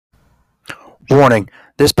Warning: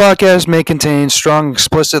 This podcast may contain strong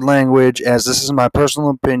explicit language as this is my personal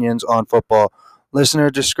opinions on football. Listener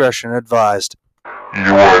discretion advised.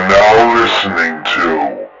 You are now listening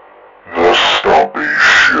to The Stumpy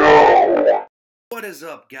Show. What is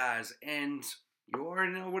up, guys? And you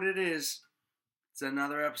already know what it is. It's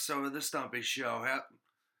another episode of The Stumpy Show.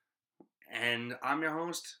 And I'm your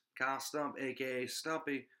host, Kyle Stump, aka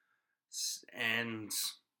Stumpy. And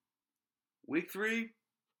week 3,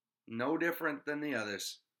 no different than the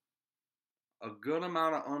others. A good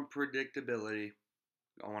amount of unpredictability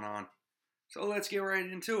going on. So let's get right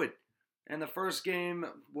into it. And the first game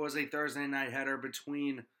was a Thursday night header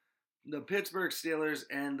between the Pittsburgh Steelers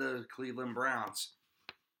and the Cleveland Browns.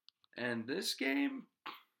 And this game,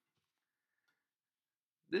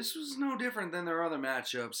 this was no different than their other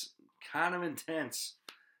matchups. Kind of intense,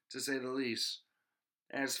 to say the least.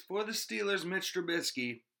 As for the Steelers, Mitch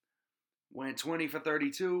Trubisky went 20 for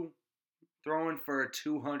 32, throwing for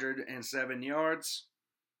 207 yards.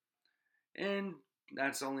 And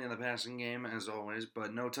that's only in the passing game, as always,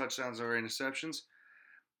 but no touchdowns or interceptions.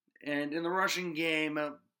 And in the rushing game,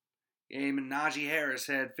 Najee Harris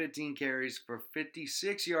had 15 carries for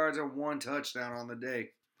 56 yards and 1 touchdown on the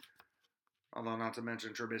day. Although, not to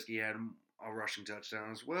mention, Trubisky had a rushing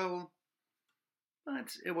touchdown as well.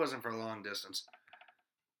 But it wasn't for a long distance.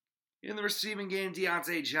 In the receiving game,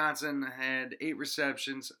 Deontay Johnson had 8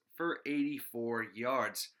 receptions for 84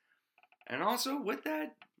 yards. And also, with the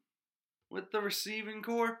receiving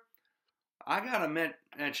core, I gotta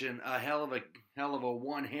mention a hell of a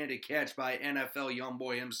one-handed catch by NFL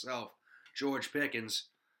youngboy himself, George Pickens.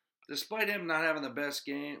 Despite him not having the best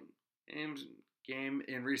game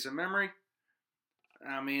in recent memory,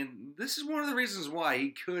 I mean, this is one of the reasons why he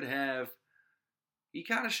kind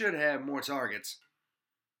of should have more targets.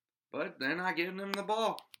 But they're not giving him the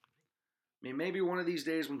ball. I mean, maybe one of these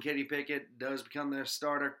days when Kenny Pickett does become their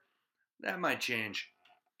starter, that might change.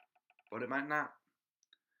 But it might not.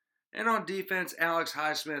 And on defense, Alex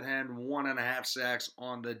Highsmith had 1.5 sacks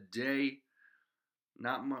on the day.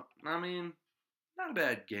 Not a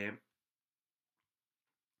bad game.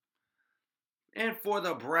 And for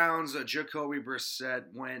the Browns, Jacoby Brissett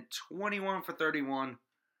went 21 for 31,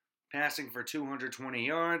 passing for 220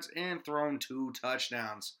 yards and thrown 2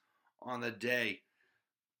 touchdowns on the day.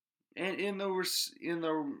 And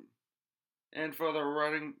for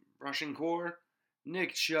the rushing core,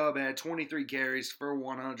 Nick Chubb had 23 carries for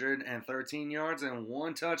 113 yards and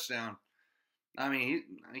 1 touchdown. I mean,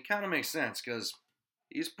 he kind of makes sense because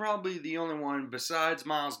he's probably the only one besides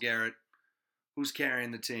Myles Garrett who's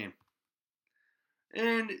carrying the team.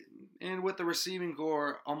 And with the receiving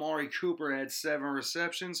core, Amari Cooper had 7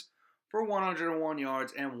 receptions for 101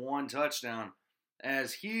 yards and 1 touchdown,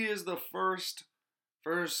 as he is the first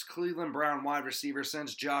Cleveland Brown wide receiver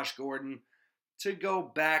since Josh Gordon to go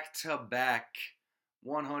back-to-back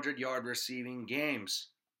 100-yard receiving games.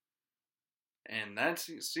 And that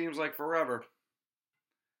seems like forever,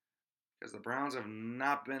 because the Browns have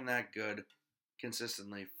not been that good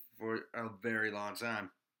consistently for a very long time.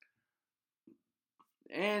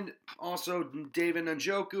 And also, David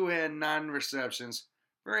Njoku had 9 receptions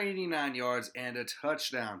for 89 yards and a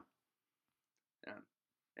touchdown.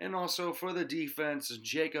 And also for the defense,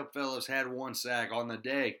 Jacob Phillips had 1 sack on the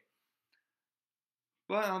day.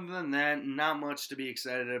 But other than that, not much to be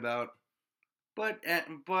excited about. But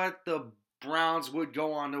the Browns would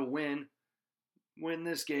go on to win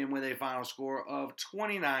this game with a final score of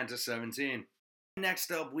 29-17.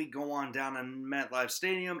 Next up, we go on down to MetLife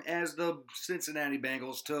Stadium as the Cincinnati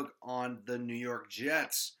Bengals took on the New York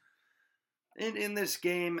Jets. And in this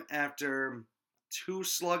game, after 2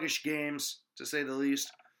 sluggish games, to say the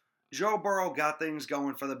least, Joe Burrow got things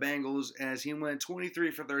going for the Bengals as he went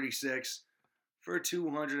 23 for 36 for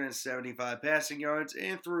 275 passing yards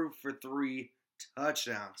and threw for 3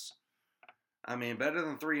 touchdowns. I mean, better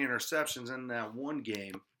than 3 interceptions in that one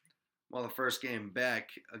game. Well, the first game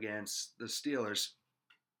back against the Steelers.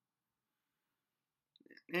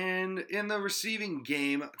 And in the receiving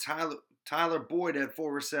game, Tyler Boyd had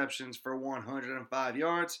 4 receptions for 105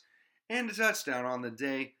 yards and a touchdown on the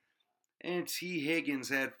day. And T. Higgins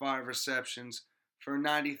had 5 receptions for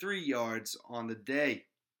 93 yards on the day.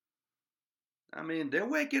 I mean, they're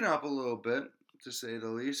waking up a little bit, to say the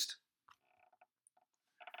least.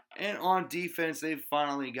 And on defense, they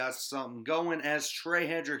finally got something going as Trey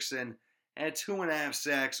Hendrickson had 2.5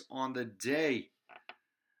 sacks on the day.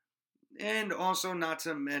 And also not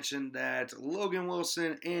to mention that Logan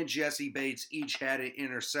Wilson and Jesse Bates each had an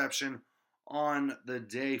interception on the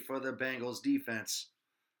day for the Bengals defense.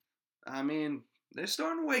 I mean, they're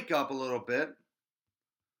starting to wake up a little bit.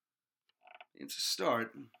 It's a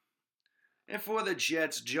start. And for the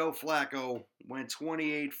Jets, Joe Flacco went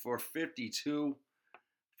 28 for 52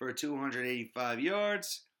 for 285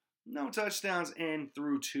 yards, no touchdowns, and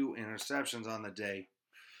threw 2 interceptions on the day.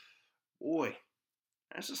 Boy,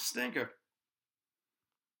 that's a stinker.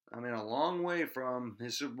 I mean, a long way from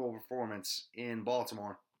his Super Bowl performance in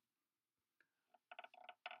Baltimore.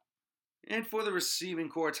 And for the receiving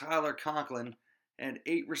corps, Tyler Conklin had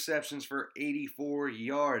 8 receptions for 84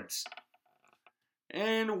 yards.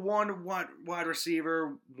 And one rookie wide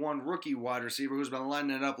receiver who's been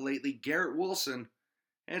lighting it up lately, Garrett Wilson,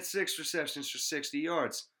 had 6 receptions for 60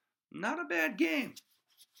 yards. Not a bad game.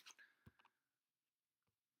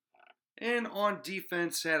 And on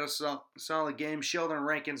defense, had a solid game. Sheldon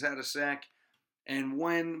Rankins had a sack. And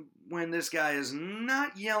when this guy is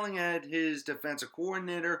not yelling at his defensive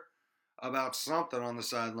coordinator about something on the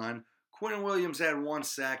sideline, Quinn Williams had 1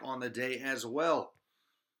 sack on the day as well.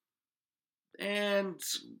 And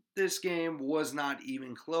this game was not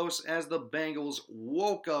even close as the Bengals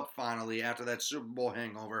woke up finally after that Super Bowl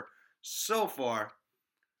hangover so far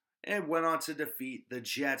and went on to defeat the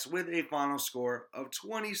Jets with a final score of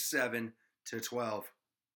 27-12.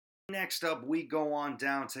 Next up, we go on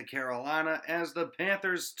down to Carolina as the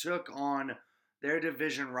Panthers took on their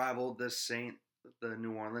division rival, the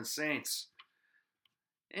New Orleans Saints.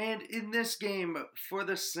 And in this game for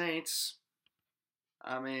the Saints,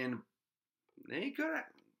 I mean, they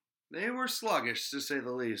were sluggish to say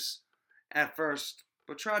the least at first,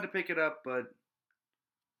 but tried to pick it up, but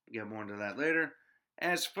we'll get more into that later.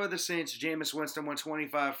 As for the Saints, Jameis Winston went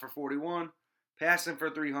 25 for 41, passing for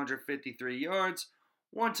 353 yards,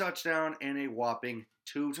 1 touchdown, and a whopping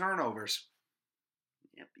 2 turnovers.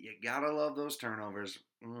 Yep, you gotta love those turnovers.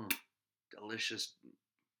 Delicious.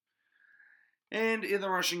 And in the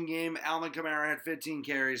rushing game, Alvin Kamara had 15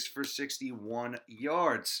 carries for 61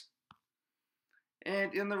 yards.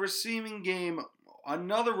 And in the receiving game,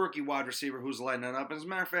 another rookie wide receiver who's lighting it up, as a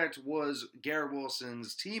matter of fact, was Garrett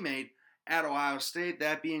Wilson's teammate at Ohio State,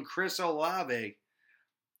 that being Chris Olave,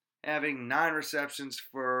 having 9 receptions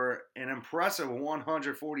for an impressive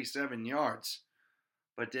 147 yards,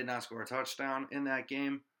 but did not score a touchdown in that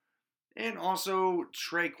game. And also,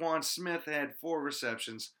 Traquan Smith had 4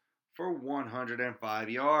 receptions for 105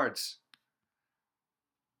 yards.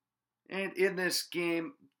 And in this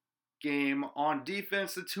game on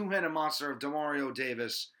defense, the two-headed monster of Demario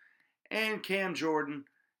Davis and Cam Jordan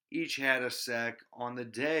each had a sack on the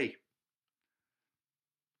day.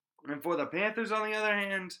 And for the Panthers, on the other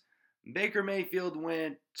hand, Baker Mayfield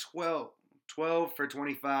went 12 for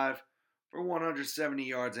 25 for 170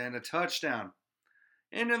 yards and a touchdown.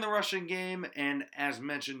 And in the rushing game, and as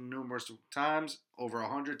mentioned numerous times, over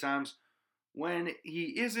 100 times, when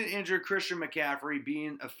he isn't injured, Christian McCaffrey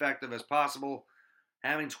being effective as possible,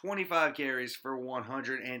 having 25 carries for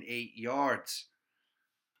 108 yards.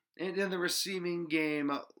 And in the receiving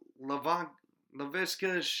game, Laviska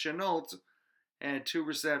Shenault had 2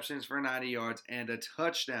 receptions for 90 yards and a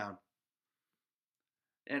touchdown.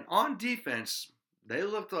 And on defense, they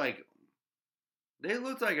looked like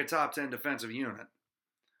a top 10 defensive unit.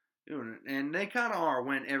 And they kind of are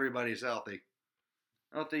when everybody's healthy.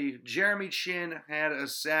 Jeremy Chin had a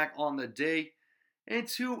sack on the day and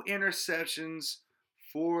 2 interceptions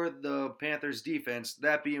for the Panthers defense,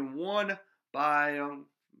 that being one by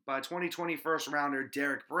 2020 first rounder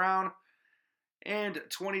Derek Brown and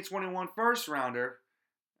 2021 first rounder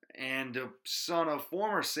and son of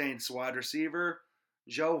former Saints wide receiver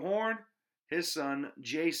Joe Horn, his son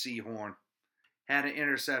J.C. Horn, had an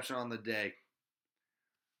interception on the day.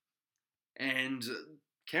 And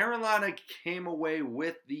Carolina came away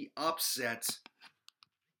with the upset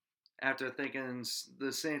after thinking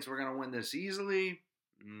the Saints were going to win this easily.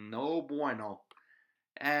 No bueno.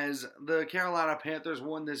 As the Carolina Panthers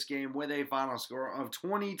won this game with a final score of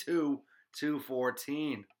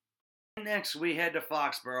 22-14. Next, we head to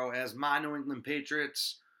Foxborough as my New England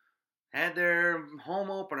Patriots had their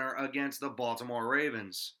home opener against the Baltimore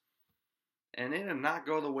Ravens. And it did not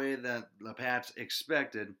go the way that the Pats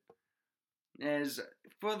expected. As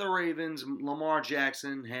for the Ravens, Lamar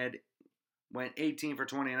Jackson went 18 for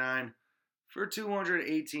 29 for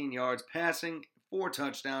 218 yards passing, 4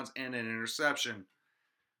 touchdowns, and an interception.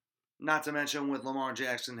 Not to mention with Lamar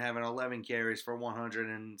Jackson having 11 carries for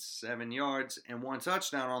 107 yards and 1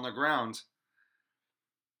 touchdown on the ground.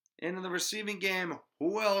 And in the receiving game,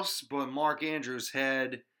 who else but Mark Andrews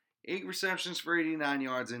had 8 receptions for 89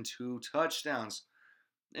 yards and 2 touchdowns.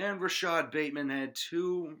 And Rashad Bateman had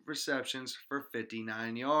 2 receptions for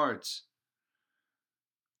 59 yards.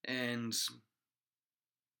 And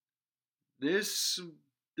this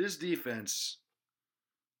defense,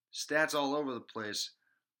 stats all over the place.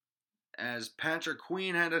 as Patrick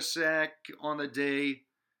Queen had a sack on the day.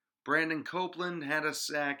 Brandon Copeland had a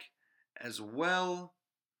sack as well.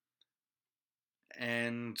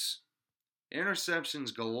 And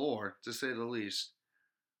interceptions galore, to say the least,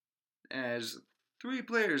 as three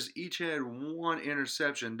players each had one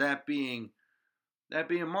interception, that being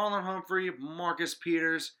Marlon Humphrey, Marcus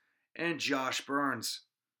Peters, and Josh Burns.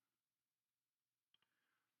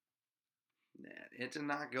 It did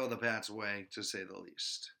not go the Pats' way, to say the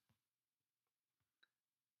least.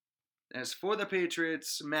 As for the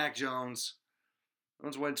Patriots, Mac Jones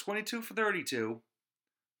went 22 for 32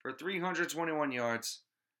 for 321 yards.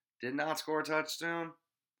 Did not score a touchdown.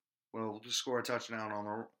 Well, score a touchdown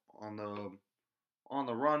on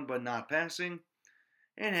the run, but not passing,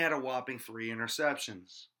 and had a whopping 3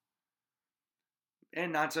 interceptions.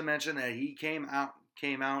 And not to mention that he came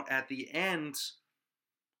out at the end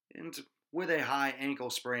with a high ankle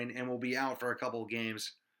sprain and will be out for a couple of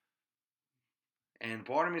games. And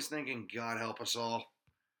part of me is thinking, God help us all.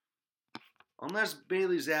 Unless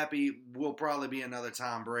Bailey Zappi will probably be another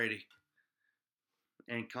Tom Brady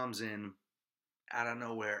and comes in out of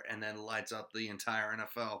nowhere and then lights up the entire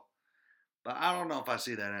NFL. But I don't know if I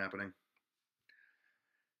see that happening.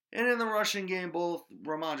 And in the rushing game, both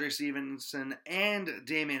Ramondre Stevenson and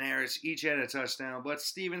Damian Harris each had a touchdown, but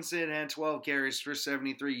Stevenson had 12 carries for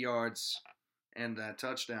 73 yards and that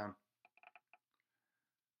touchdown.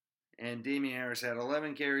 And Damian Harris had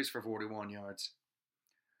 11 carries for 41 yards.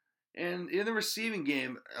 And in the receiving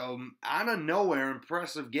game, out of nowhere,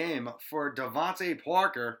 impressive game for Devontae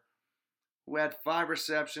Parker, who had 5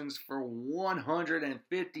 receptions for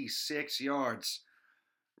 156 yards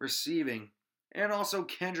receiving. And also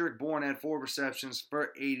Kendrick Bourne had 4 receptions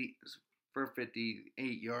for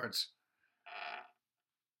 58 yards.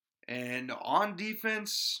 And on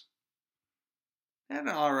defense, had an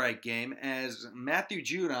alright game as Matthew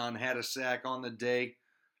Judon had a sack on the day.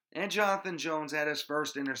 And Jonathan Jones had his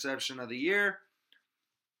first interception of the year.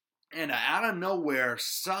 And out of nowhere,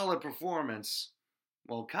 solid performance.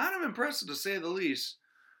 Well, kind of impressive to say the least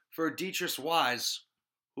for Deatrice Wise,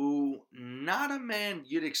 who not a man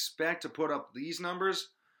you'd expect to put up these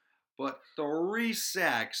numbers, but 3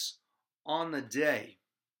 sacks on the day.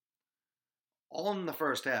 All in the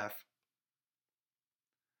first half.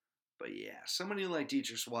 But yeah, somebody like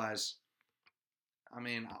Deatrice Wise, I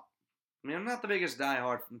mean, I'm not the biggest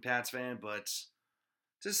diehard Pats fan, but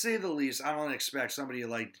to say the least, I don't expect somebody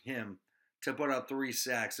like him to put up 3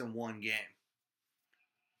 sacks in one game.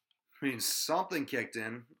 I mean, something kicked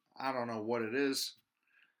in. I don't know what it is.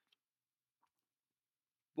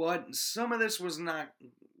 But some of this was not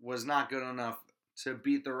good enough to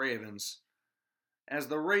beat the Ravens, as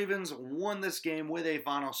the Ravens won this game with a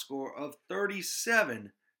final score of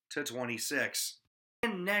 37-26.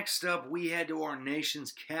 And next up, we head to our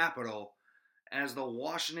nation's capital as the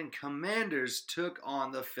Washington Commanders took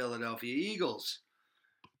on the Philadelphia Eagles.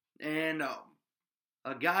 And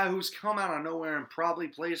a guy who's come out of nowhere and probably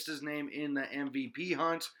placed his name in the MVP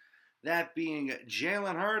hunt, that being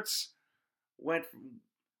Jalen Hurts, went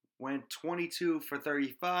 22 for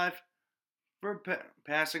 35 for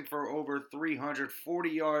passing for over 340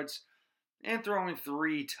 yards and throwing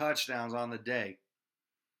 3 touchdowns on the day.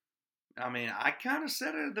 I mean, I kind of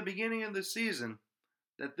said it at the beginning of the season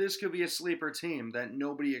that this could be a sleeper team that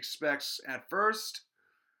nobody expects at first,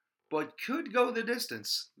 but could go the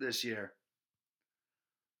distance this year.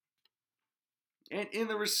 And in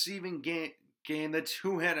the receiving game, the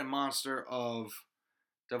two-headed monster of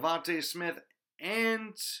Devontae Smith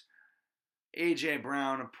and A.J.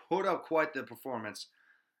 Brown put up quite the performance,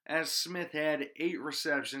 as Smith had 8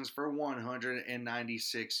 receptions for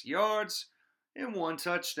 196 yards and 1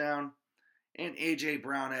 touchdown, and A.J.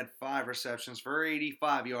 Brown had 5 receptions for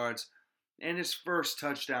 85 yards and his first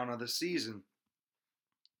touchdown of the season.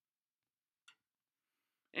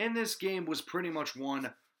 And this game was pretty much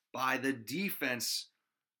won by the defense,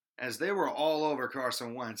 as they were all over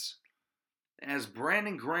Carson Wentz, as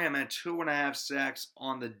Brandon Graham had 2.5 sacks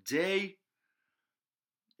on the day,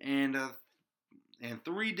 and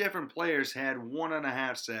 3 different players had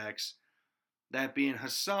 1.5 sacks, that being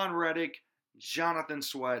Hassan Reddick, Jonathan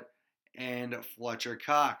Sweat, and Fletcher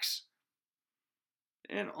Cox.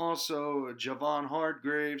 And also Javon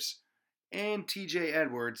Hargraves and TJ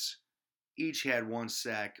Edwards each had 1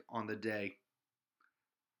 sack on the day.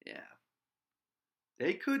 Yeah.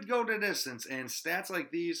 They could go the distance, and stats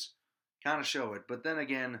like these kind of show it. But then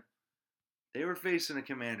again, they were facing a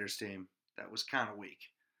Commanders team that was kind of weak.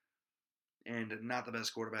 And not the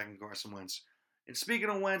best quarterback in Carson Wentz. And speaking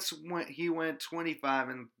of Wentz, he went 25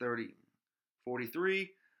 and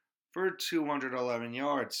 43 for 211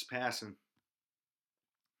 yards passing.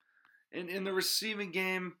 And in the receiving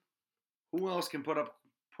game, who else can put up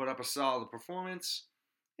a solid performance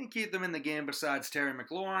and keep them in the game besides Terry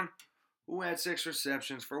McLaurin, who had 6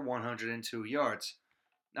 receptions for 102 yards.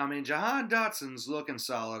 I mean, Jahan Dotson's looking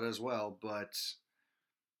solid as well, but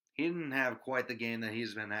he didn't have quite the game that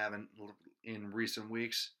he's been having in recent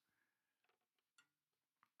weeks.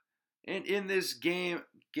 And in this game,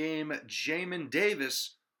 Jamin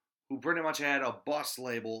Davis, who pretty much had a bust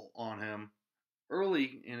label on him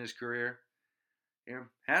early in his career,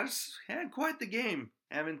 had quite the game,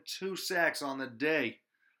 having 2 sacks on the day.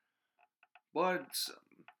 But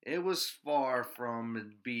it was far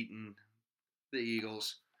from beating the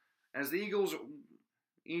Eagles, as the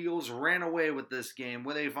Eagles ran away with this game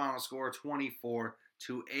with a final score of 24-8.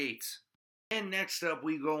 And next up,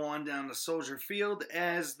 we go on down to Soldier Field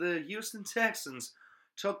as the Houston Texans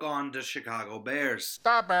took on the Chicago Bears.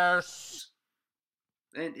 The Bears.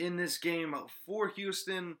 And in this game for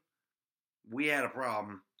Houston, we had a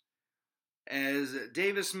problem, as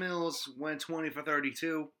Davis Mills went 20 for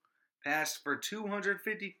 32, passed for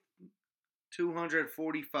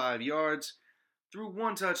 245 yards, threw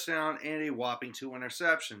 1 touchdown and a whopping 2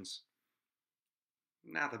 interceptions.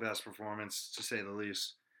 Not the best performance, to say the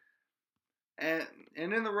least. And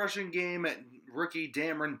in the rushing game, rookie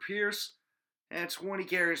Dameron Pierce had 20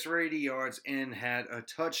 carries for 80 yards and had a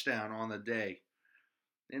touchdown on the day.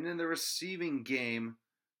 And in the receiving game,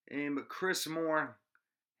 Chris Moore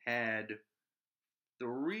had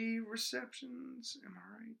 3 receptions. Am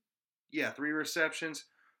I right? Yeah, 3 receptions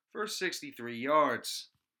for 63 yards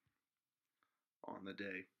on the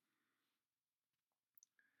day.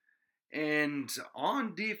 And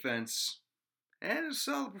on defense, had a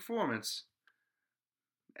solid performance,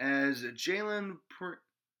 as Jalen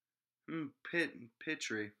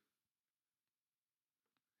Pitre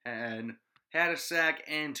had a sack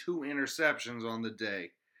and 2 interceptions on the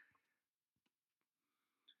day.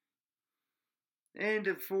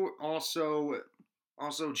 And for also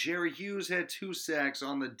Jerry Hughes had 2 sacks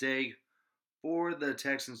on the day for the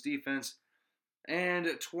Texans defense, and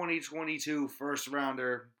 2022 first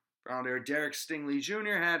rounder Derek Stingley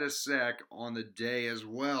Jr. had a sack on the day as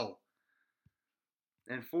well.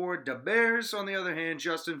 And for the Bears, on the other hand,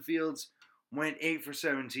 Justin Fields went 8 for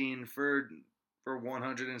 17 for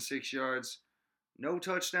 106 yards, no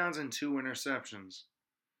touchdowns, and 2 interceptions.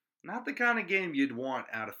 Not the kind of game you'd want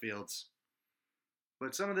out of Fields.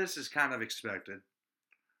 But some of this is kind of expected,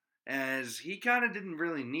 as he kind of didn't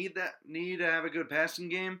really need to have a good passing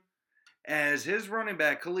game, as his running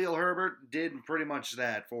back, Khalil Herbert, did pretty much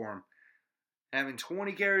that for him, having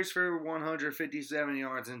 20 carries for 157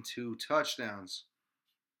 yards and 2 touchdowns.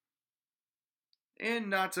 And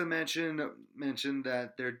not to mention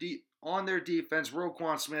that on their defense,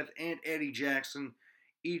 Roquan Smith and Eddie Jackson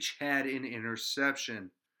each had an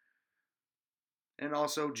interception. And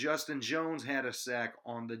also, Justin Jones had a sack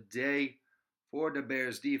on the day for the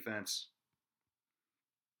Bears defense.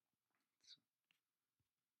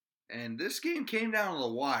 And this game came down to the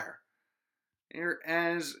wire,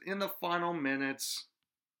 as in the final minutes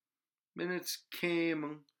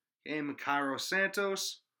came Cairo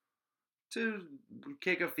Santos to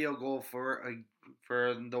kick a field goal for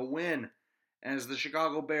the win, as the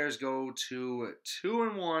Chicago Bears go to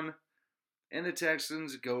 2-1, and the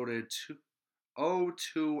Texans go to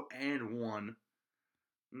 0-2-1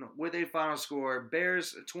 with a final score: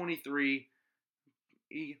 Bears 23,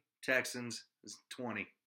 Texans 20.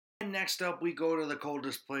 And next up, we go to the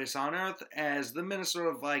coldest place on earth, as the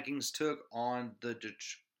Minnesota Vikings took on the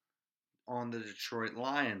Detroit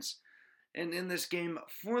Lions. And in this game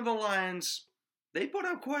for the Lions, they put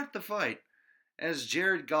up quite the fight, as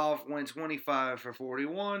Jared Goff went 25 for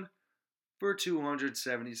 41 for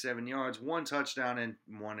 277 yards, 1 touchdown, and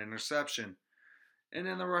 1 interception. And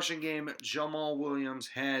in the rushing game, Jamal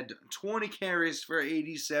Williams had 20 carries for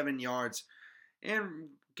 87 yards and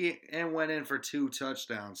went in for 2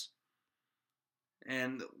 touchdowns.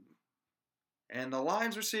 And the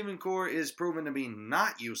Lions receiving core is proven to be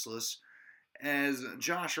not useless, as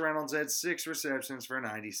Josh Reynolds had 6 receptions for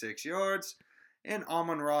 96 yards, and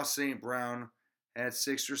Amon-Ra St. Brown had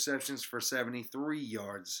 6 receptions for 73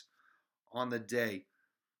 yards on the day.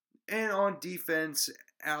 And on defense,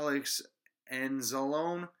 Alex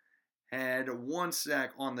Anzalone had 1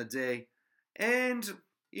 sack on the day, and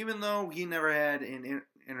even though he never had an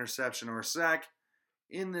interception or a sack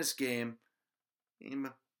in this game,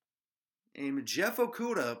 Jeff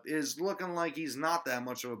Okudah is looking like he's not that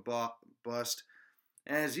much of a bust,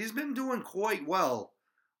 as he's been doing quite well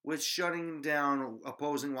with shutting down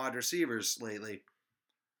opposing wide receivers lately.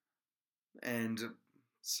 And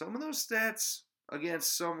some of those stats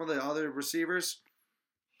against some of the other receivers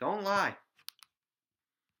Don't lie.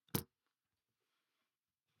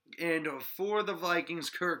 And for the Vikings,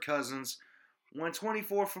 Kirk Cousins went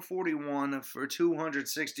 24 for 41 for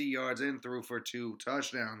 260 yards and threw for 2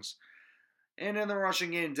 touchdowns. And in the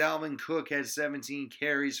rushing game, Dalvin Cook had 17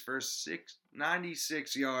 carries for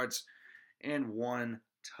 96 yards and 1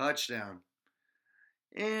 touchdown.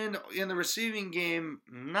 And in the receiving game,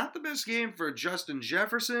 not the best game for Justin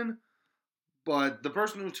Jefferson, but the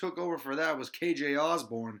person who took over for that was KJ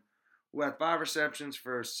Osborne, who had 5 receptions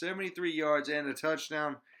for 73 yards and a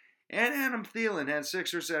touchdown. And Adam Thielen had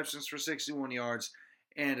 6 receptions for 61 yards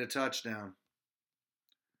and a touchdown.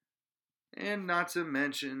 And not to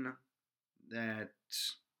mention that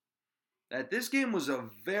this game was a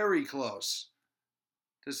very close,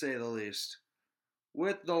 to say the least,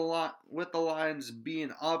 with the Lions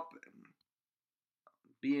being up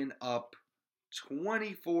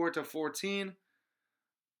 24-14,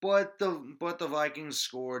 but the Vikings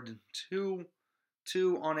scored two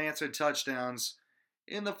unanswered touchdowns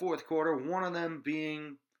in the fourth quarter. One of them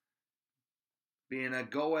being a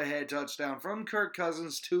go-ahead touchdown from Kirk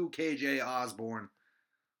Cousins to KJ Osborne.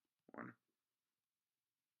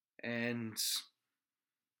 And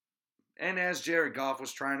as Jared Goff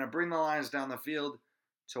was trying to bring the Lions down the field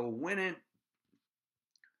to win it,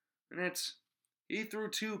 and he threw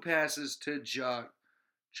 2 passes to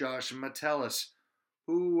Josh Metellus,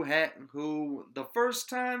 who the first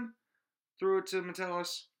time threw it to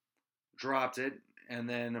Metellus, dropped it, and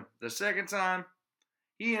then the second time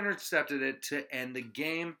he intercepted it to end the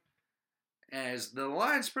game, as the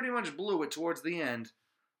Lions pretty much blew it towards the end,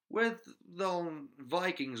 with the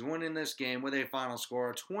Vikings winning this game with a final score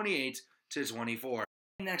of 28-24.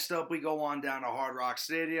 Next up, we go on down to Hard Rock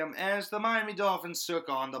Stadium as the Miami Dolphins took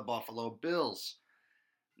on the Buffalo Bills.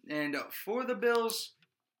 And for the Bills,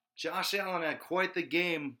 Josh Allen had quite the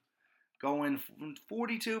game, going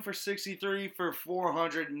 42 for 63 for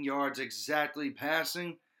 400 yards exactly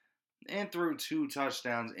passing, and threw 2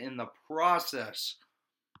 touchdowns in the process.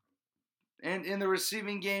 And in the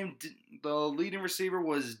receiving game, the leading receiver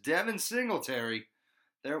was Devin Singletary,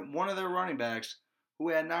 one of their running backs, who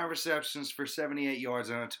had 9 receptions for 78 yards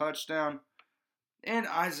and a touchdown. And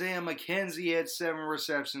Isaiah McKenzie had 7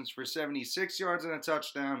 receptions for 76 yards and a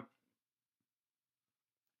touchdown.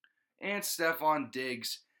 And Stephon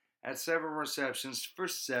Diggs had 7 receptions for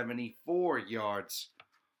 74 yards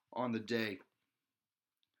on the day.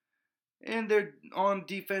 And on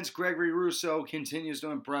defense, Gregory Rousseau continues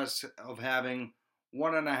to impress of having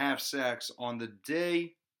 1.5 sacks on the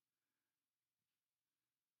day.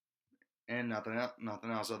 And nothing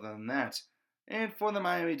else other than that. And for the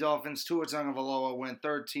Miami Dolphins, Tua Tagovailoa went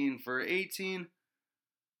 13 for 18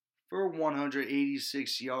 for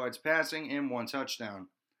 186 yards passing and 1 touchdown.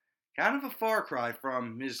 Kind of a far cry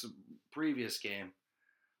from his previous game.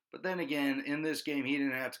 But then again, in this game, he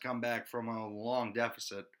didn't have to come back from a long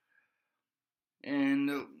deficit. And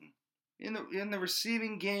in the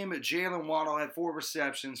receiving game, Jalen Waddle had 4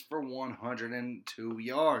 receptions for 102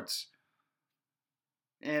 yards.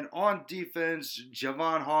 And on defense,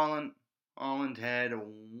 Javon Holland had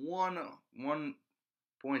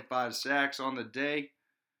 1.5 sacks on the day.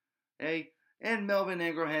 And Melvin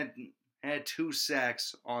Ingram had 2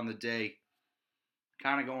 sacks on the day.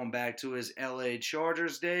 Kind of going back to his LA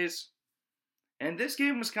Chargers days. And this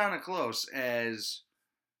game was kind of close, as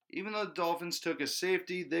even though the Dolphins took a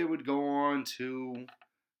safety, they would go on to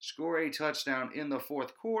score a touchdown in the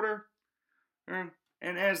fourth quarter. And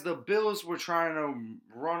as the Bills were trying to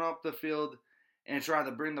run up the field and try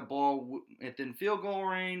to bring the ball within field goal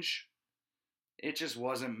range, it just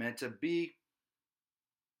wasn't meant to be.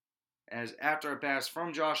 As after a pass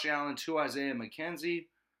from Josh Allen to Isaiah McKenzie,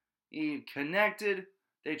 he connected.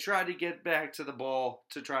 They tried to get back to the ball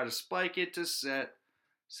to try to spike it to set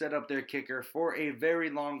up their kicker for a very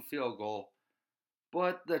long field goal.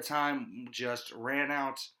 But the time just ran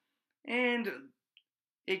out, and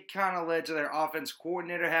it kind of led to their offense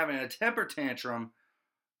coordinator having a temper tantrum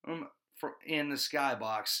in the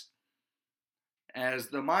skybox, as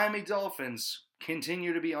the Miami Dolphins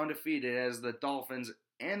continue to be undefeated, as the Dolphins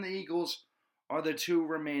and the Eagles are the 2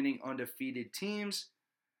 remaining undefeated teams,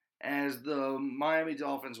 as the Miami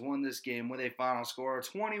Dolphins won this game with a final score of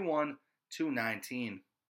 21-19.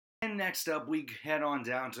 And next up, we head on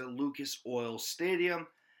down to Lucas Oil Stadium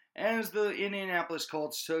as the Indianapolis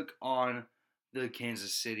Colts took on the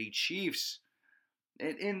Kansas City Chiefs.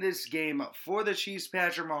 And in this game, for the Chiefs,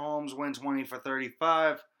 Patrick Mahomes went 20 for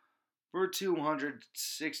 35 for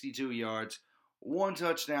 262 yards, 1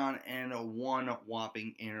 touchdown, and 1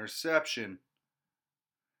 whopping interception.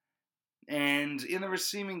 And in the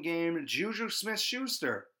receiving game, Juju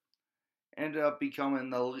Smith-Schuster ended up becoming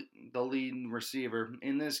the leading receiver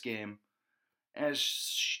in this game, as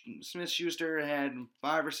Smith-Schuster had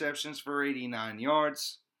 5 receptions for 89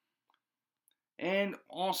 yards. And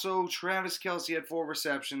also, Travis Kelce had 4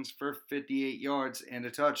 receptions for 58 yards and a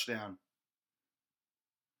touchdown.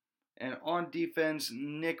 And on defense,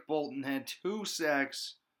 Nick Bolton had 2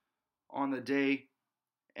 sacks on the day,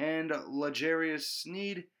 and L'Jarius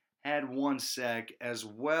Sneed had 1 sack as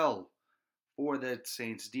well for the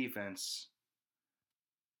Saints defense.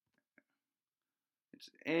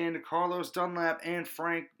 And Carlos Dunlap and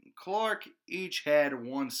Frank Clark each had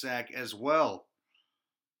 1 sack as well.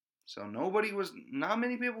 So not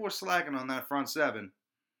many people were slacking on that front 7.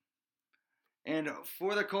 And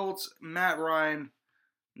for the Colts, Matt Ryan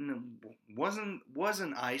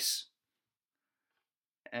wasn't ice,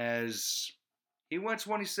 as he went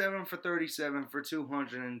 27 for 37 for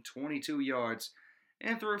 222 yards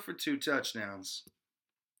and threw for 2 touchdowns.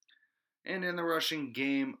 And in the rushing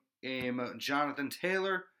game, Jonathan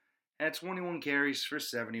Taylor had 21 carries for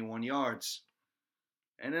 71 yards.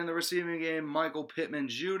 And in the receiving game, Michael Pittman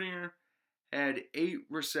Jr. had 8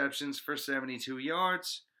 receptions for 72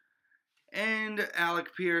 yards. And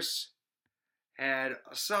Alec Pierce had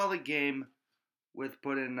a solid game with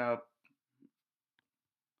putting up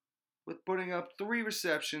 3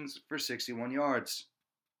 receptions for 61 yards.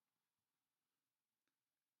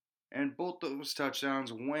 And both those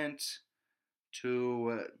touchdowns went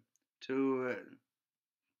to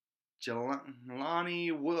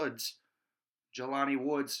Jelani Woods,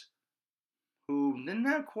 who didn't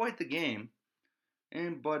have quite the game,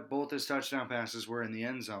 but both his touchdown passes were in the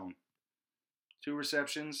end zone. 2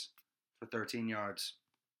 receptions for 13 yards.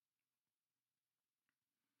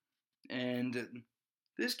 And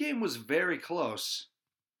this game was very close.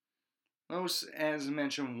 As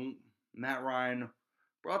mentioned, Matt Ryan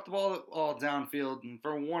brought the ball all downfield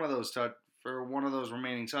for one of those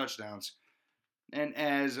remaining touchdowns. And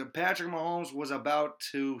as Patrick Mahomes was about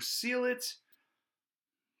to seal it,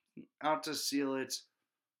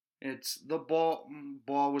 it's the ball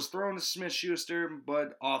was thrown to Smith-Schuster,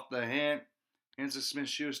 but off the hands of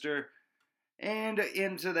Smith-Schuster and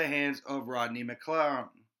into the hands of Rodney McLeod.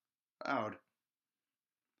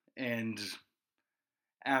 And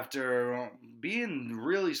after being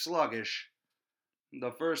really sluggish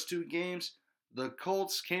the first 2 games, the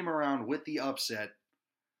Colts came around with the upset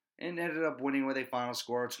and ended up winning with a final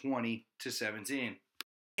score of 20-17.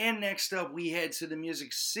 And next up, we head to the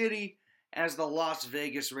Music City as the Las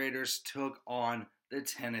Vegas Raiders took on the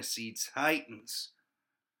Tennessee Titans.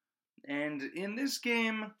 And in this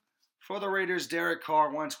game, for the Raiders, Derek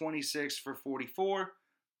Carr went 26 for 44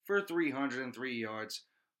 for 303 yards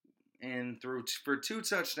and threw for 2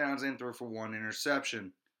 touchdowns and threw for 1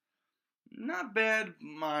 interception. Not bad,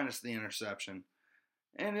 minus the interception.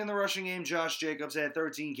 And in the rushing game, Josh Jacobs had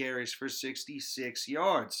 13 carries for 66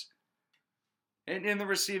 yards. And in the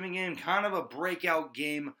receiving game, kind of a breakout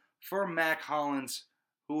game for Mac Hollins,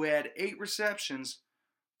 who had 8 receptions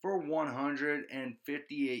for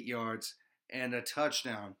 158 yards and a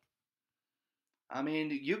touchdown. I mean,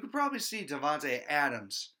 you could probably see Devontae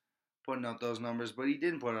Adams putting up those numbers, but he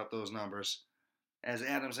didn't put up those numbers, as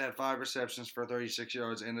Adams had 5 receptions for 36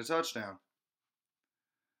 yards and a touchdown.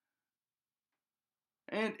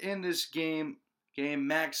 And in this game,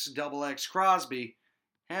 Max XX Crosby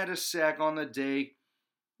had a sack on the day,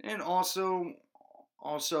 and also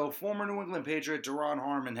former New England Patriot Deron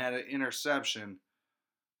Harmon had an interception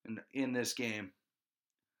in this game.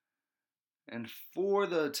 And for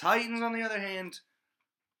the Titans, on the other hand,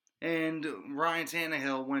 and Ryan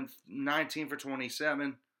Tannehill went 19 for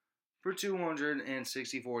 27 for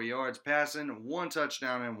 264 yards passing, 1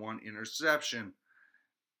 touchdown and 1 interception.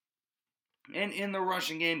 And in the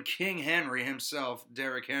rushing game, King Henry himself,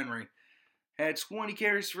 Derrick Henry, had 20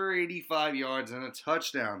 carries for 85 yards and a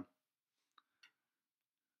touchdown.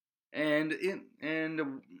 And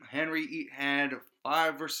Henry had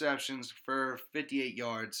 5 receptions for 58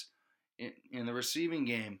 yards in the receiving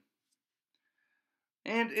game.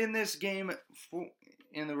 And in this game,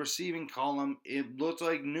 in the receiving column, it looked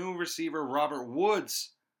like new receiver Robert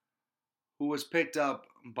Woods, who was picked up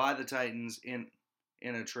by the Titans in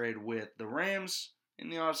a trade with the Rams in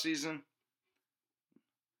the offseason,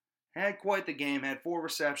 had quite the game, had 4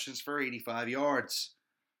 receptions for 85 yards.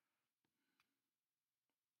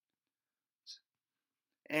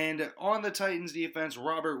 And on the Titans defense,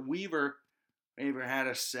 Robert Weaver had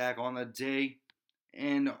a sack on the day.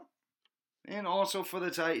 And also for the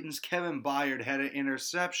Titans, Kevin Byard had an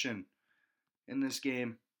interception in this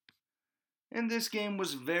game. And this game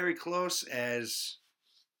was very close, as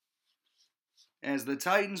as the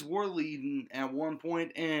Titans were leading at one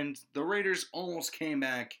point, and the Raiders almost came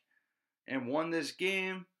back and won this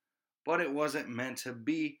game, but it wasn't meant to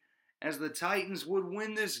be, as the Titans would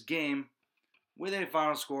win this game with a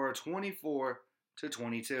final score of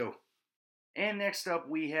 24-22. And next up,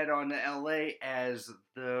 we head on to LA as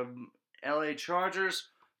the LA Chargers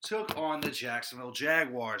took on the Jacksonville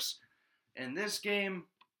Jaguars. In this game,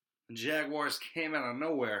 the Jaguars came out of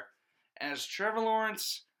nowhere as Trevor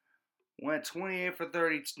Lawrence went 28 for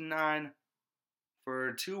 39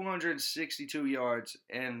 for 262 yards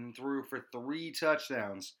and threw for 3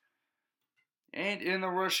 touchdowns. And in the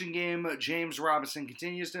rushing game, James Robinson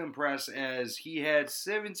continues to impress as he had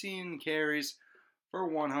 17 carries for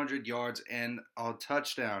 100 yards and a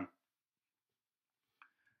touchdown.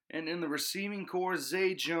 And in the receiving corps,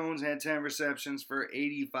 Zay Jones had 10 receptions for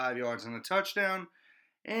 85 yards and a touchdown.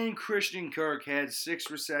 And Christian Kirk had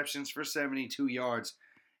 6 receptions for 72 yards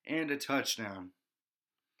and a touchdown.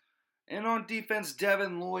 And on defense,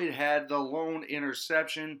 Devin Lloyd had the lone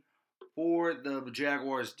interception for the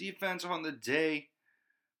Jaguars defense on the day.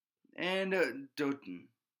 And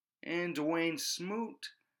Dwayne Smoot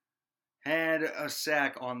had a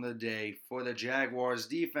sack on the day for the Jaguars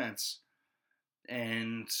defense.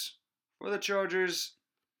 And for the Chargers,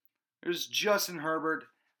 there's Justin Herbert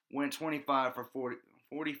went 25 for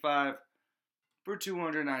 45 for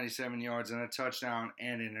 297 yards and a touchdown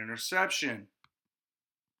and an interception.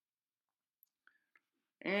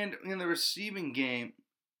 And in the receiving game,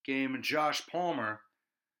 Josh Palmer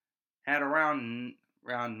had around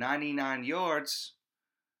 99 yards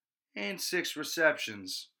and 6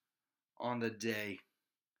 receptions on the day.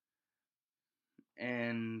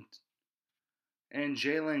 And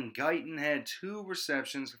Jalen Guyton had 2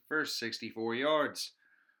 receptions for 64 yards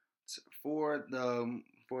for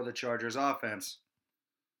the Chargers offense.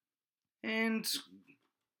 And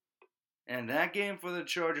that game for the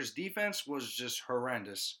Chargers defense was just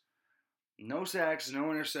horrendous. No sacks, no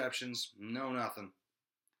interceptions, no nothing.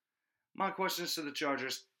 My question is to the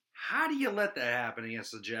Chargers, how do you let that happen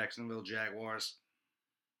against the Jacksonville Jaguars?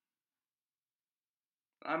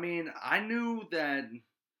 I mean, I knew that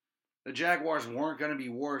the Jaguars weren't going to be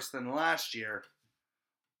worse than last year.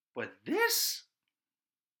 But this?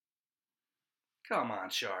 Come on,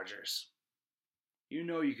 Chargers. You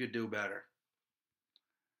know you could do better.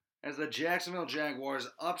 As the Jacksonville Jaguars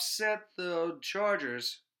upset the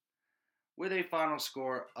Chargers with a final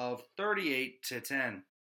score of 38-10.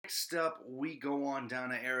 Next up, we go on down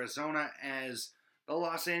to Arizona as the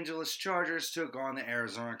Los Angeles Chargers took on the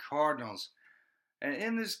Arizona Cardinals. And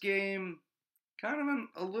in this game, kind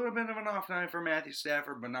of a little bit of an off night for Matthew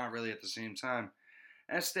Stafford, but not really at the same time,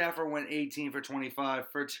 as Stafford went 18 for 25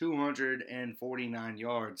 for 249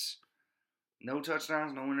 yards. No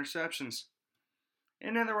touchdowns, no interceptions.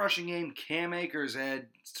 And in the rushing game, Cam Akers had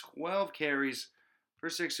 12 carries for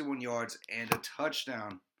 61 yards and a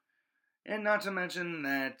touchdown. And not to mention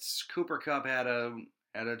that Cooper Kupp had a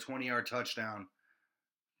 20-yard touchdown,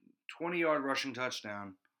 20-yard rushing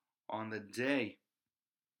touchdown on the day.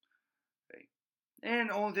 And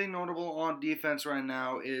the only thing notable on defense right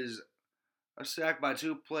now is a sack by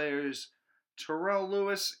 2 players, Terrell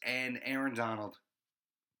Lewis and Aaron Donald.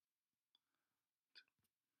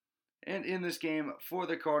 And in this game for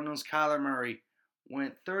the Cardinals, Kyler Murray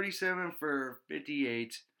went 37 for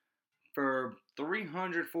 58 for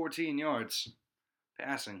 314 yards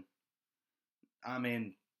passing. I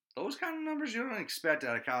mean, those kind of numbers you don't expect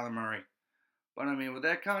out of Kyler Murray. But I mean, with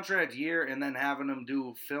that contract year and then having him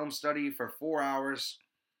do film study for 4 hours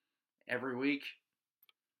every week,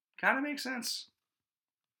 kind of makes sense.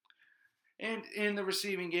 And in the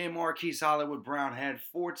receiving game, Marquise Hollywood Brown had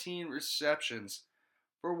 14 receptions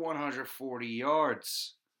for 140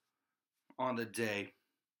 yards on the day.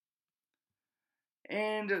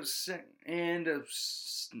 And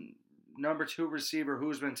number 2 receiver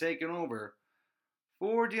who's been taken over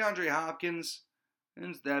for DeAndre Hopkins,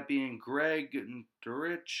 and that being Greg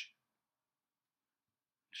Durich.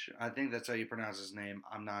 I think that's how you pronounce his name.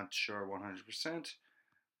 I'm not sure 100%.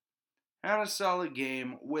 Had a solid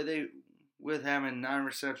game with having 9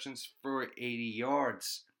 receptions for 80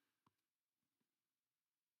 yards.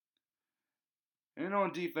 And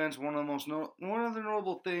on defense, one of the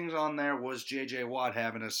notable things on there was J.J. Watt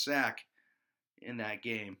having a sack in that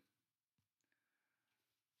game.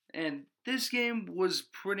 And this game was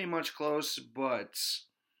pretty much close, but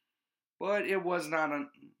it wasn't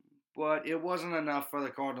enough for the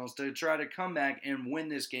Cardinals to try to come back and win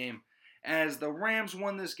this game, as the Rams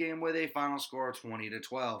won this game with a final score of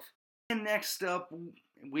 20-12. And next up,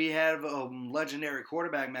 we have a legendary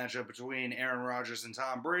quarterback matchup between Aaron Rodgers and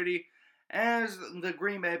Tom Brady, as the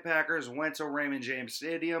Green Bay Packers went to Raymond James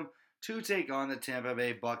Stadium to take on the Tampa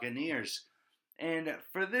Bay Buccaneers. And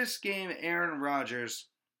for this game, Aaron Rodgers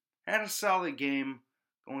had a solid game,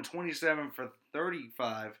 going 27 for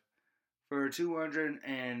 35 for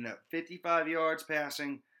 255 yards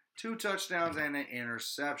passing, 2 touchdowns, and an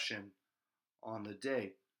interception on the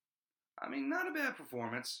day. I mean, not a bad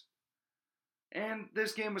performance. And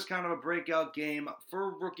this game was kind of a breakout game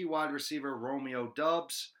for rookie wide receiver Romeo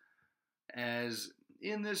Doubs, as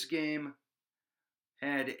in this game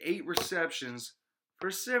had 8 receptions for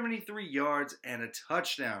 73 yards and a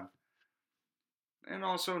touchdown. And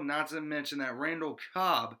also, not to mention that Randall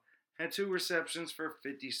Cobb had 2 receptions for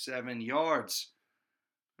 57 yards.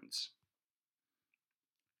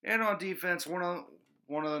 And on defense, one of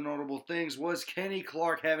the notable things was Kenny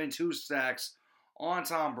Clark having 2 sacks on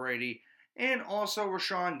Tom Brady, and also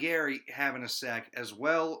Rashawn Gary having a sack as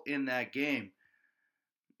well in that game.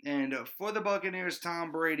 And for the Buccaneers,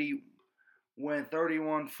 Tom Brady went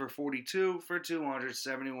 31 for 42 for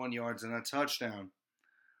 271 yards and a touchdown.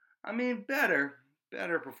 I mean, better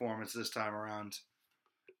performance this time around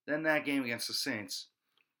than that game against the Saints.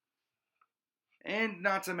 And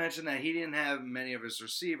not to mention that he didn't have many of his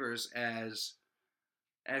receivers, as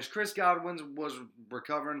Chris Godwin was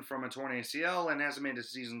recovering from a torn ACL and hasn't made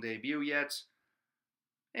his season debut yet.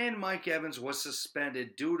 And Mike Evans was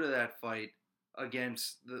suspended due to that fight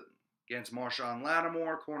against Marshawn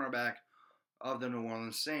Lattimore, cornerback of the New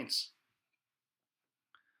Orleans Saints.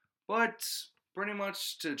 But pretty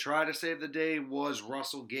much to try to save the day was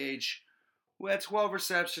Russell Gage, who had 12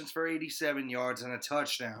 receptions for 87 yards and a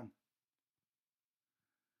touchdown.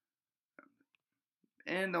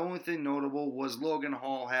 And the only thing notable was Logan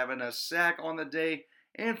Hall having a sack on the day,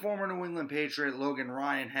 and former New England Patriot Logan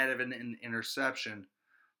Ryan had an interception,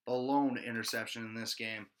 the lone interception in this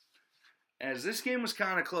game. As this game was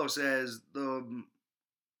kind of close, as the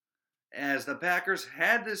Packers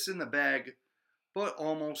had this in the bag, but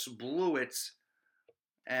almost blew it,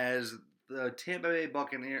 as the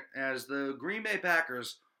Green Bay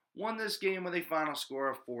Packers won this game with a final score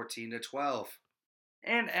of 14-12.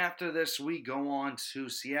 And after this, we go on to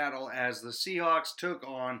Seattle as the Seahawks took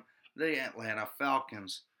on the Atlanta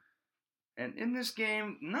Falcons. And in this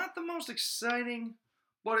game, not the most exciting,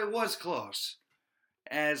 but it was close.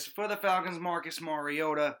 As for the Falcons, Marcus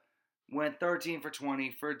Mariota went 13 for 20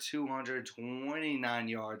 for 229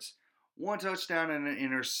 yards, 1 touchdown and an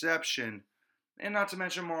interception. And not to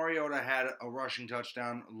mention, Mariota had a rushing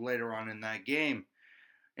touchdown later on in that game.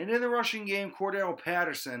 And in the rushing game, Cordell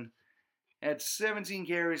Patterson had 17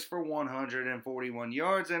 carries for 141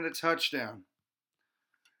 yards and a touchdown.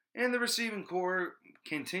 And the receiving core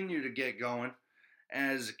continued to get going,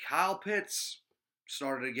 as Kyle Pitts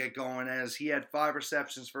started to get going, as he had 5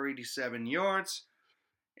 receptions for 87 yards.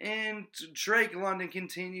 And Drake London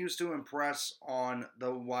continues to impress on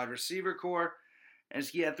the wide receiver core, as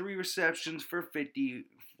he had 3 receptions for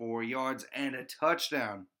 54 yards and a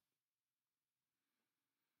touchdown.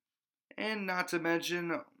 And not to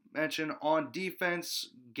mention on defense,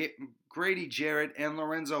 Grady Jarrett and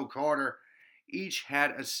Lorenzo Carter each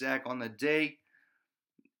had a sack on the day.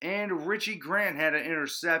 And Richie Grant had an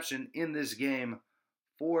interception in this game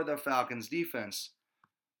for the Falcons defense.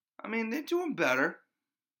 I mean, they're doing better.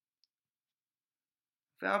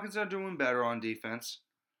 Falcons are doing better on defense.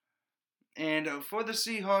 And for the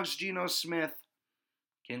Seahawks, Geno Smith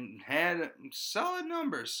had solid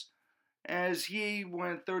numbers, as he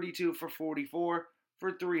went 32 for 44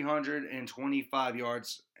 for 325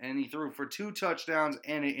 yards, and he threw for 2 touchdowns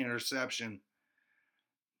and an interception.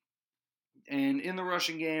 And in the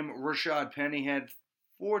rushing game, Rashad Penny had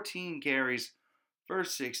 14 carries for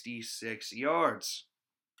 66 yards.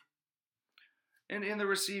 And in the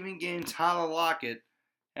receiving game, Tyler Lockett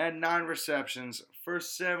had 9 receptions for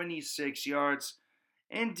 76 yards,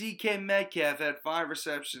 and DK Metcalf had 5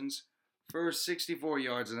 receptions for 64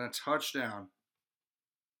 yards and a touchdown.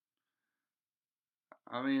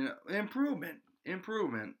 I mean,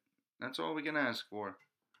 improvement. That's all we can ask for.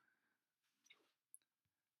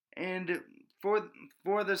 And for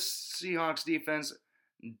the Seahawks defense,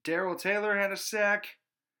 Darrell Taylor had a sack,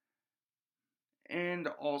 and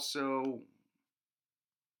also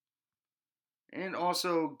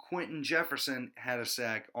Quentin Jefferson had a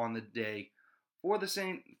sack on the day for the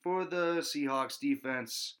Seahawks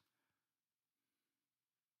defense.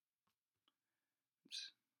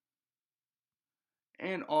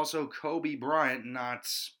 And also Kobe Bryant,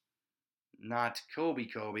 not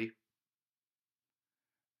Kobe.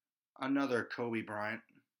 Another Kobe Bryant.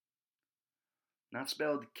 Not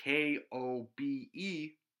spelled Kobe,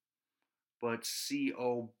 but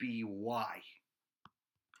Coby.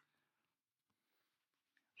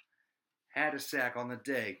 had a sack on the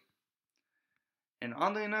day. And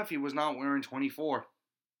oddly enough, he was not wearing 24.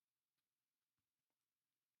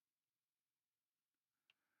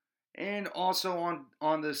 And also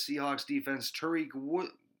on the Seahawks defense, Tariq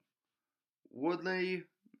Woodley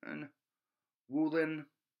and Woolen,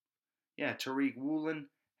 Tariq Woolen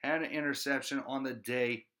had an interception on the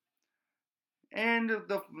day. And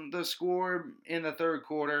the score in the third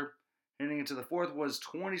quarter, heading into the fourth, was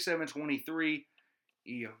 27-23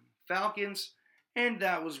 Falcons. And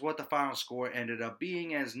that was what the final score ended up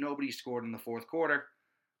being, as nobody scored in the fourth quarter,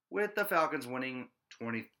 with the Falcons winning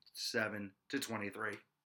 27-23.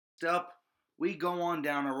 Up, we go on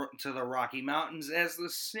down to the Rocky Mountains as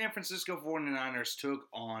the San Francisco 49ers took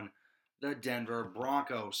on the Denver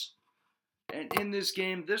Broncos. And in this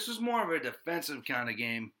game, this was more of a defensive kind of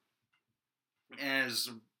game,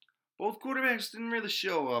 as both quarterbacks didn't really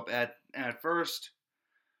show up at first.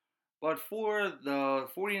 But for the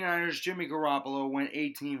 49ers, Jimmy Garoppolo went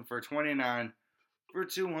 18 for 29 for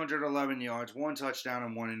 211 yards, 1 touchdown,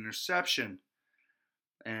 and 1 interception.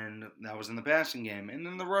 And that was in the passing game. And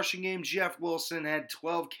in the rushing game, Jeff Wilson had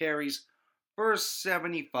 12 carries for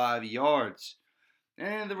 75 yards.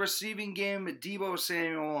 And in the receiving game, Deebo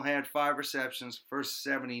Samuel had 5 receptions for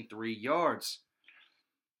 73 yards.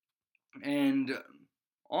 And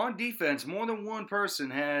on defense, more than one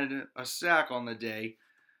person had a sack on the day.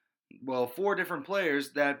 Well, 4 different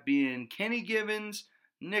players, that being Kenny Givens,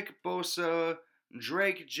 Nick Bosa,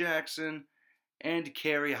 Drake Jackson, and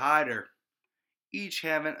Kerry Hyder, each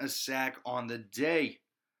having a sack on the day.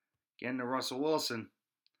 Getting to Russell Wilson.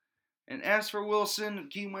 And as for Wilson,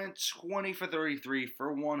 he went 20 for 33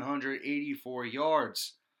 for 184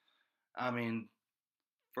 yards. I mean,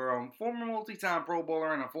 for a former multi-time Pro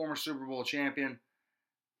Bowler and a former Super Bowl champion,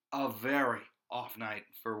 a very off night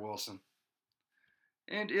for Wilson.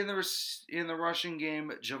 And in the rushing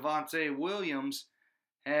game, Javonte Williams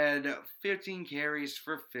had 15 carries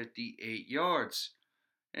for 58 yards.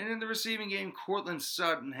 And in the receiving game, Courtland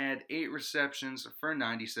Sutton had 8 receptions for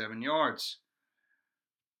 97 yards.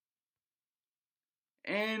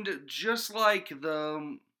 And just like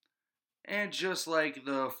the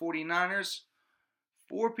 49ers,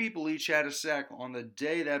 4 people each had a sack on the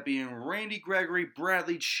day, that being Randy Gregory,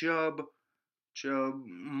 Bradley Chubb,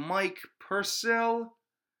 Mike Purcell,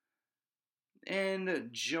 and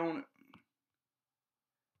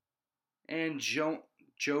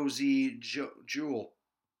Josie Jewell,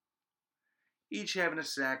 each having a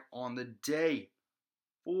sack on the day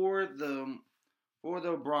for the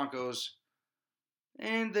Broncos.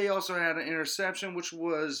 And they also had an interception, which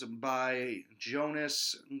was by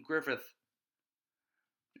Jonas Griffith.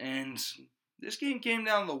 And this game came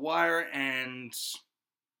down the wire, and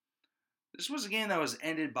this was a game that was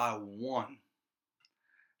ended by 1.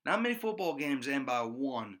 Not many football games end by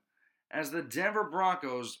 1, as the Denver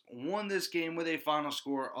Broncos won this game with a final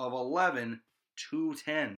score of 11-10.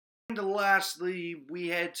 And lastly, we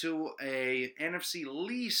head to a NFC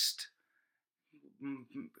least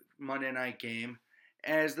Monday night game,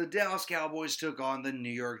 as the Dallas Cowboys took on the New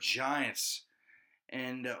York Giants.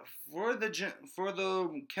 And for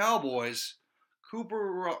the Cowboys,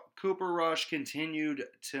 Cooper Rush continued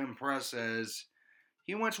to impress, as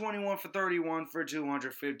he went 21 for 31 for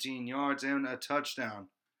 215 yards and a touchdown.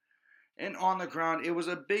 And on the ground, it was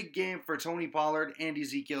a big game for Tony Pollard and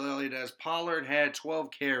Ezekiel Elliott, as Pollard had 12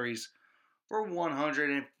 carries for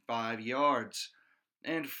 105 yards.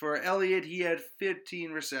 And for Elliott, he had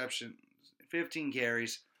 15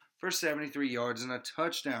 carries for 73 yards and a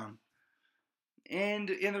touchdown. And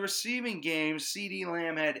in the receiving game, CeeDee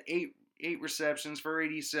Lamb had 8 receptions for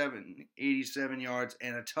 87 yards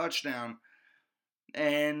and a touchdown.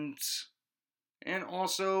 And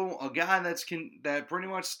also a guy that pretty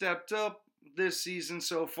much stepped up this season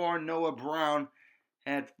so far, Noah Brown,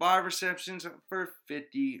 had 5 receptions for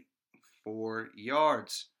 54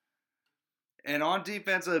 yards. And on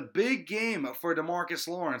defense, a big game for DeMarcus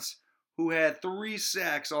Lawrence, who had 3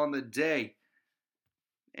 sacks on the day.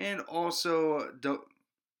 And also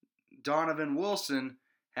Donovan Wilson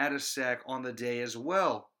had a sack on the day as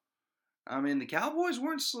well. I mean, the Cowboys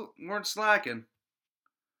weren't slacking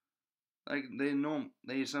like they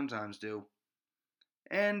sometimes do.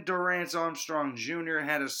 And Durant Armstrong Jr.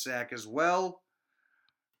 had a sack as well.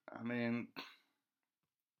 I mean,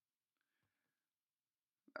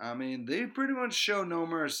 they pretty much show no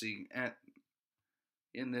mercy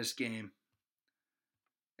in this game.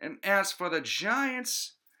 And as for the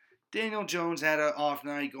Giants, Daniel Jones had an off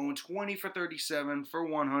night, going 20 for 37 for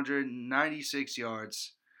 196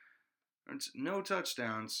 yards. No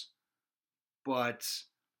touchdowns. But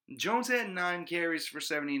Jones had 9 carries for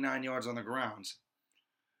 79 yards on the ground.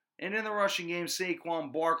 And in the rushing game,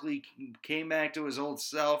 Saquon Barkley came back to his old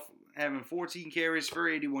self, having 14 carries for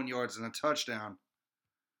 81 yards and a touchdown,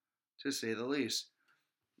 to say the least.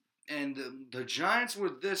 And the Giants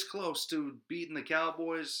were this close to beating the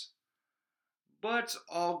Cowboys, but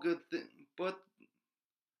all good thing. But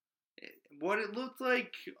what it looked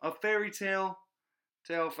like a fairy tale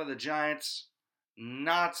for the Giants,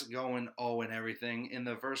 not going 0 and everything in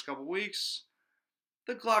the first couple weeks.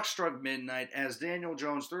 The clock struck midnight as Daniel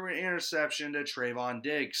Jones threw an interception to Trayvon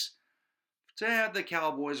Diggs to have the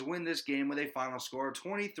Cowboys win this game with a final score of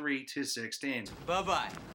 23-16. Bye-bye.